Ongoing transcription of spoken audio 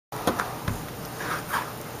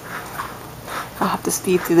I'll have to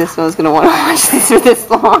speed through this. I was going to want to watch this for this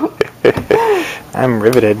long. I'm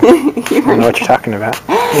riveted. I don't know what you're talking about.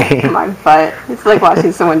 My butt. It's like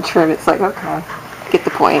watching someone trim. It's like, okay, get the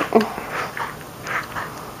point.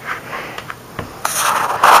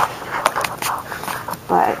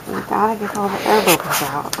 But you gotta get all the air bubbles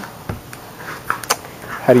out.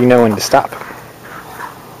 How do you know when to stop?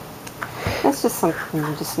 That's just something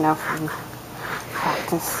you just know from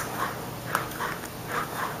practice.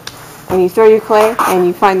 When you throw your clay and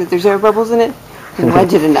you find that there's air bubbles in it, you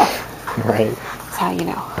wedge it enough. Right. That's how you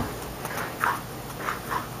know.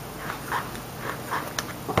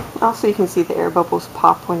 Also, you can see the air bubbles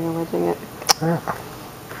pop when you're wedging it. Oh.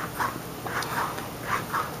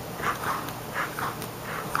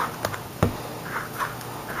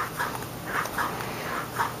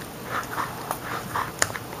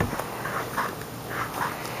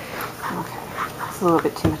 Okay, it's a little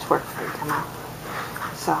bit too much work for you to know.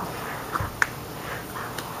 So.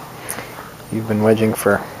 You've been wedging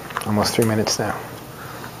for almost 3 minutes now.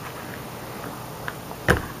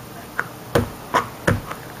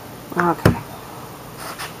 Okay.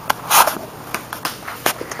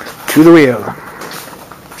 To the wheel.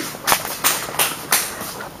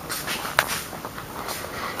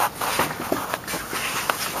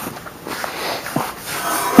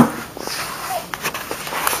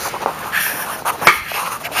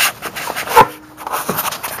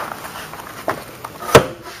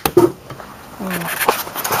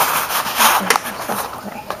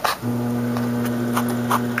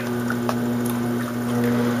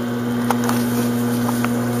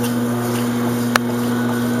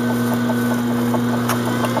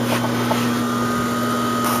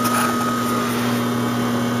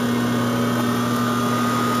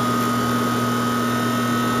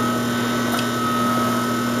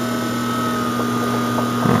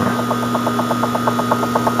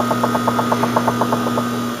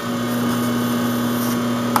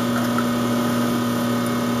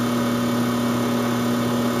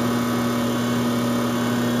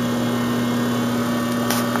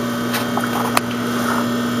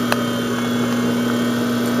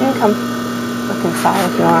 You can come look inside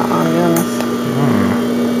if you want while I'm doing this.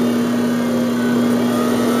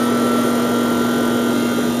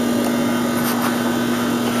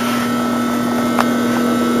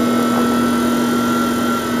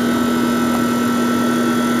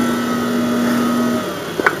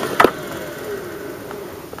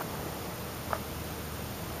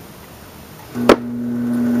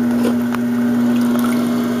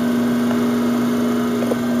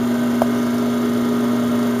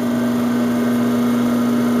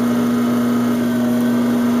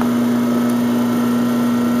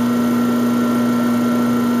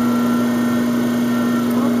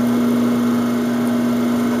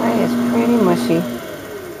 Mushy,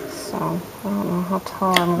 so I don't know how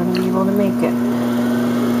tall I'm going to be able to make it.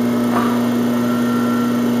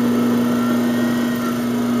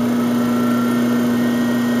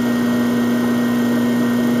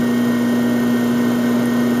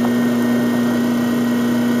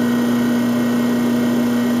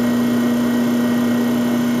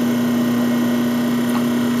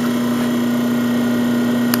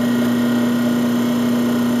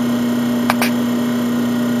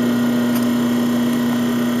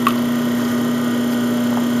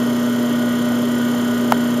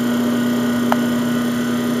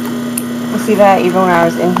 See that even when I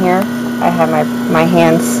was in here, I had my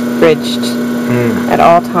hands bridged at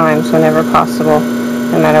all times whenever possible.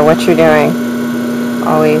 No matter what you're doing,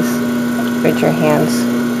 always bridge your hands.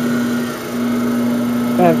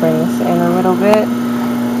 I'm going to bring this in a little bit.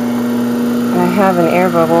 And I have an air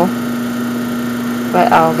bubble,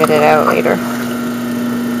 but I'll get it out later.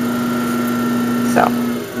 So.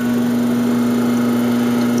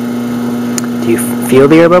 Do you feel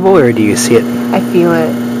the air bubble or do you see it? I feel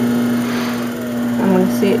it. I'm going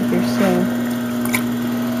to see it here soon.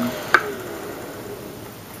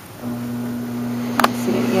 I don't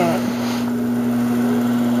see it yet.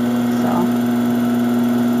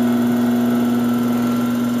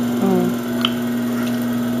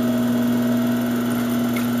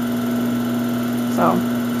 So,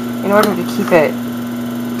 in order to keep it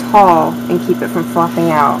tall and keep it from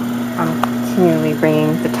flopping out, I'm continually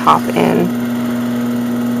bringing the top in.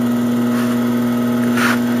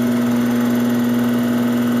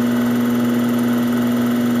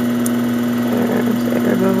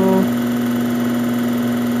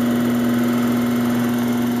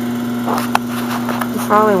 You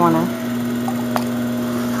probably want to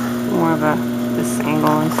more of this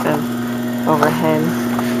angle instead of overhead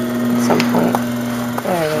at some point.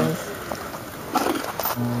 There it is.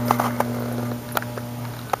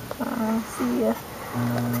 see ya.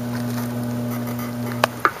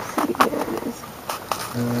 See, there it is.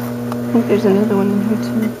 I think there's another one in here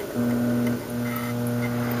too.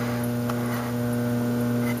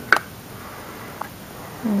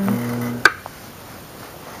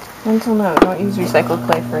 Mental note, don't use recycled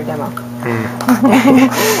clay for a demo.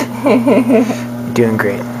 You're doing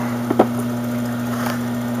great.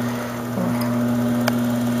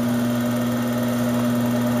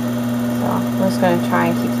 So I'm just going to try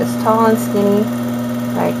and keep this tall and skinny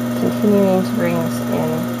by continuing to bring this in.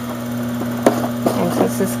 And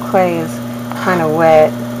since this clay is kind of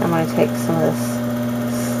wet, I'm going to take some of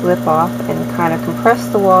this slip off and kind of compress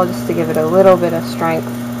the wall just to give it a little bit of strength.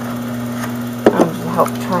 To help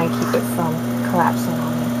try and keep it from collapsing on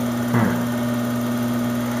me.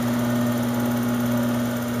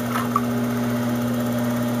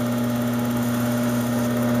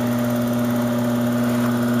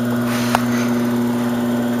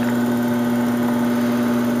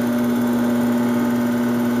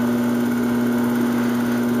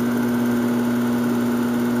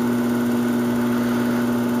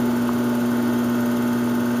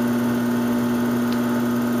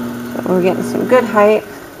 So we're getting some good height.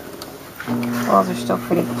 Walls are still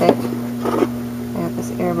pretty thick. I got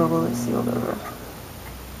this air bubble that's sealed over.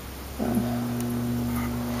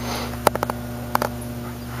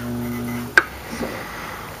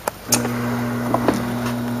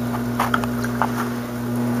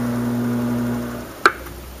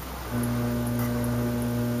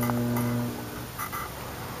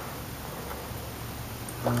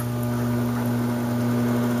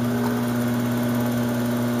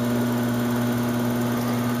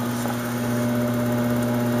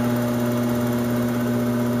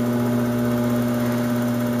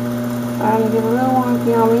 Starting to get a little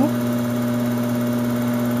wonky on me.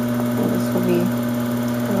 And this will be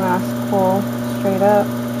the last pull straight up.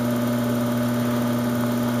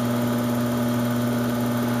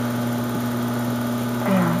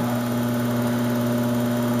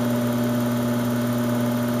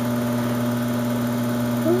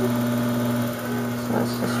 So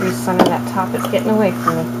let's just recenter that top. It's getting away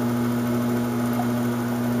from me.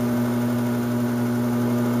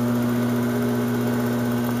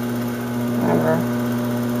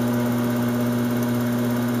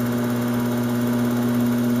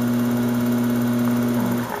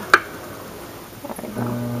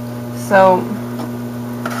 So,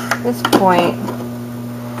 at this point,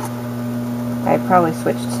 I probably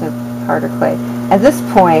switched to harder clay. At this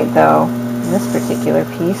point, though, in this particular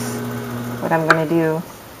piece, what I'm going to do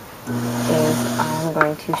is I'm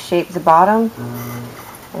going to shape the bottom,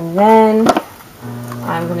 and then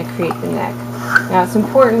I'm going to create the neck. Now, it's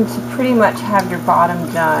important to pretty much have your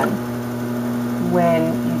bottom done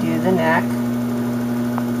when you do the neck,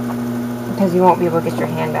 because you won't be able to get your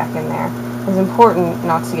hand back in there. It's important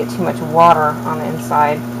not to get too much water on the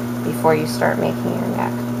inside before you start making your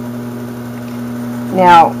neck.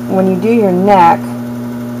 Now, when you do your neck,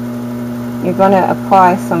 you're going to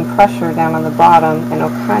apply some pressure down on the bottom, and it'll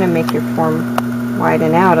kind of make your form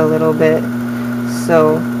widen out a little bit.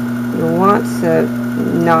 So you'll want to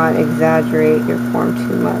not exaggerate your form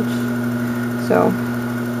too much. So,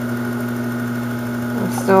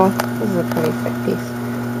 this is a pretty thick piece.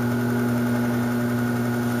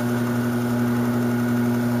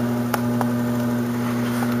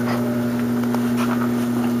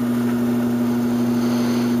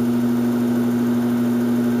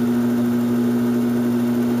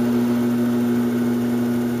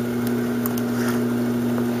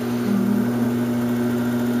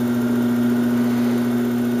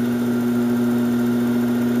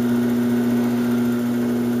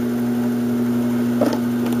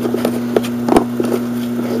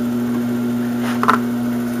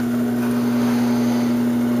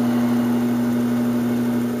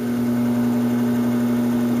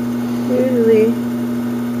 Usually,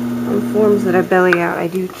 on forms that are belly out, I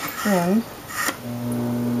do trim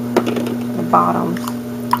the bottoms.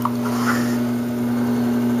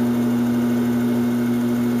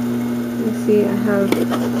 You see, I have there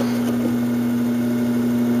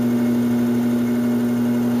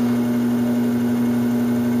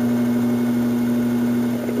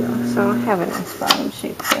you go. So I have a nice bottom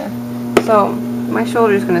shape there. So my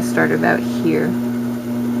shoulder is going to start about here.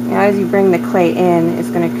 Now, as you bring the clay in, it's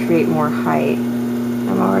going to create more height.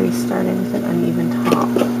 I'm already starting with an uneven top.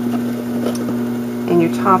 And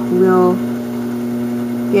your top will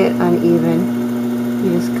get uneven.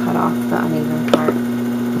 You just cut off the uneven part.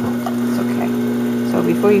 It's okay. So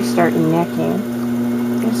before you start necking,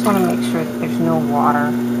 you just want to make sure that there's no water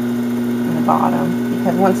in the bottom,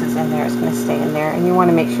 because once it's in there, it's going to stay in there. And you want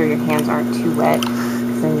to make sure your hands aren't too wet,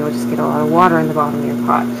 because because then you'll just get a lot of water in the bottom of your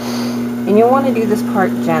pot. And you'll want to do this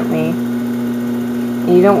part gently, and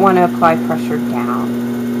you don't want to apply pressure down.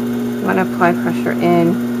 You want to apply pressure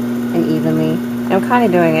in and evenly. And I'm kind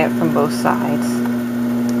of doing it from both sides.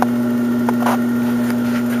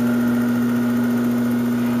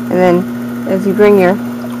 And then as you bring your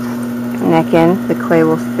neck in, the clay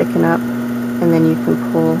will thicken up, and then you can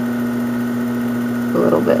pull a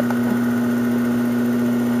little bit.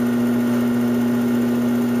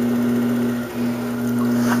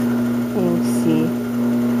 You can see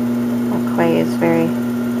my clay is very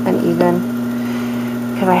uneven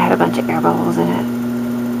because I had a bunch of air bubbles in it.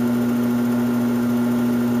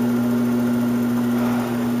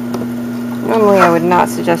 Normally I would not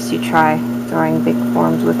suggest you try throwing big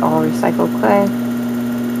forms with all recycled clay.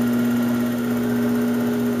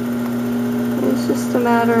 It's just a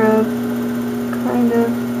matter of kind of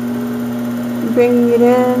bringing it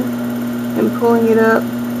in and pulling it up.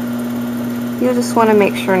 You just want to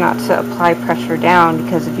make sure not to apply pressure down,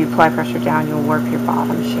 because if you apply pressure down, you'll warp your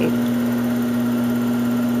bottom shape.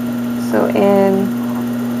 So in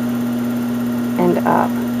and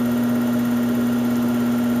up.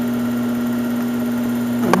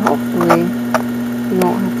 And hopefully you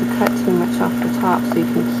won't have to cut too much off the top so you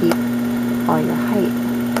can keep all your height.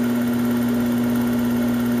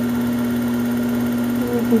 And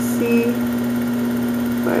you can see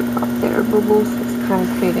where I popped the air bubbles, it's kind of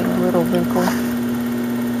creating a little wrinkle.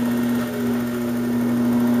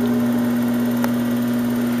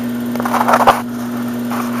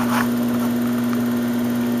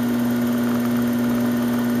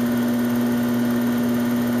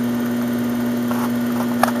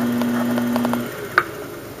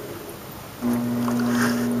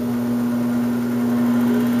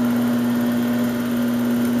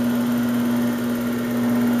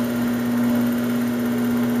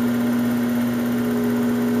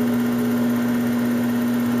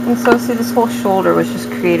 And so see, this whole shoulder was just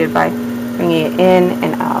created by bringing it in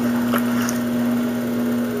and up.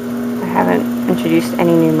 I haven't introduced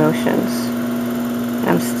any new motions.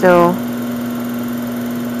 I'm still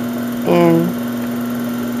in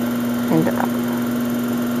and up.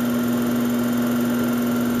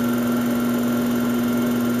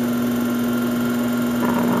 I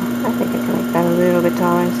don't know. I think I can make that a little bit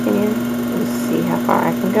taller and skinnier. Let's see how far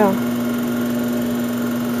I can go.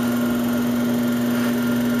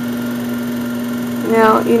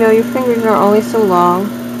 Now, you know, your fingers are only so long,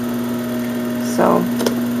 so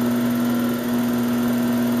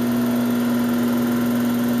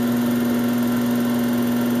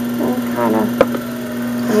kind of,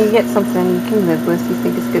 when you get something you can live with, you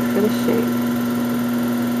think is good for the shape.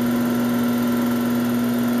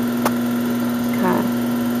 Just kind of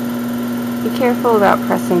be careful about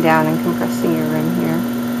pressing down and compressing your rim here.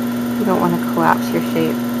 You don't want to collapse your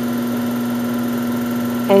shape.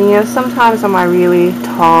 And you know, sometimes on my really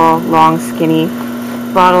tall, long, skinny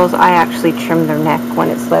bottles, I actually trim their neck when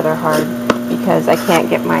it's leather hard because I can't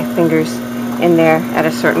get my fingers in there at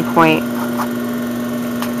a certain point.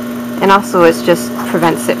 And also it just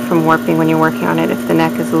prevents it from warping when you're working on it. If the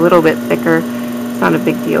neck is a little bit thicker, it's not a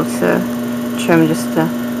big deal to trim just an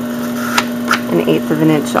 1/8 of an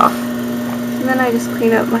inch off. And then I just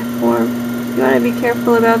clean up my form. You want to be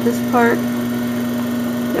careful about this part.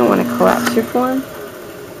 You don't want to collapse your form.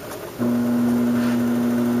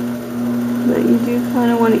 But you do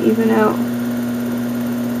kind of want to even out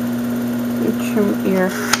your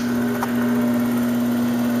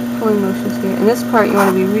pulling motions here. And this part you want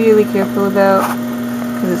to be really careful about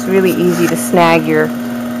because it's really easy to snag your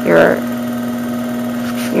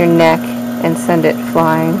neck and send it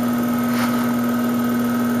flying.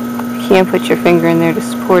 If you can't put your finger in there to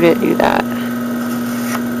support it, do that.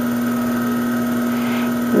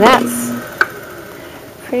 And that's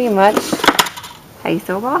pretty much how you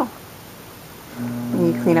throw a bottle. And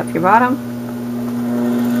you clean up your bottom.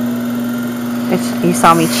 You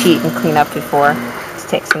saw me cheat and clean up before to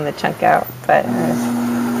take some of the chunk out, but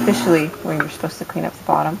officially where you're supposed to clean up the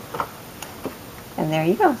bottom. And there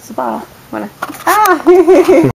you go, it's the bottle.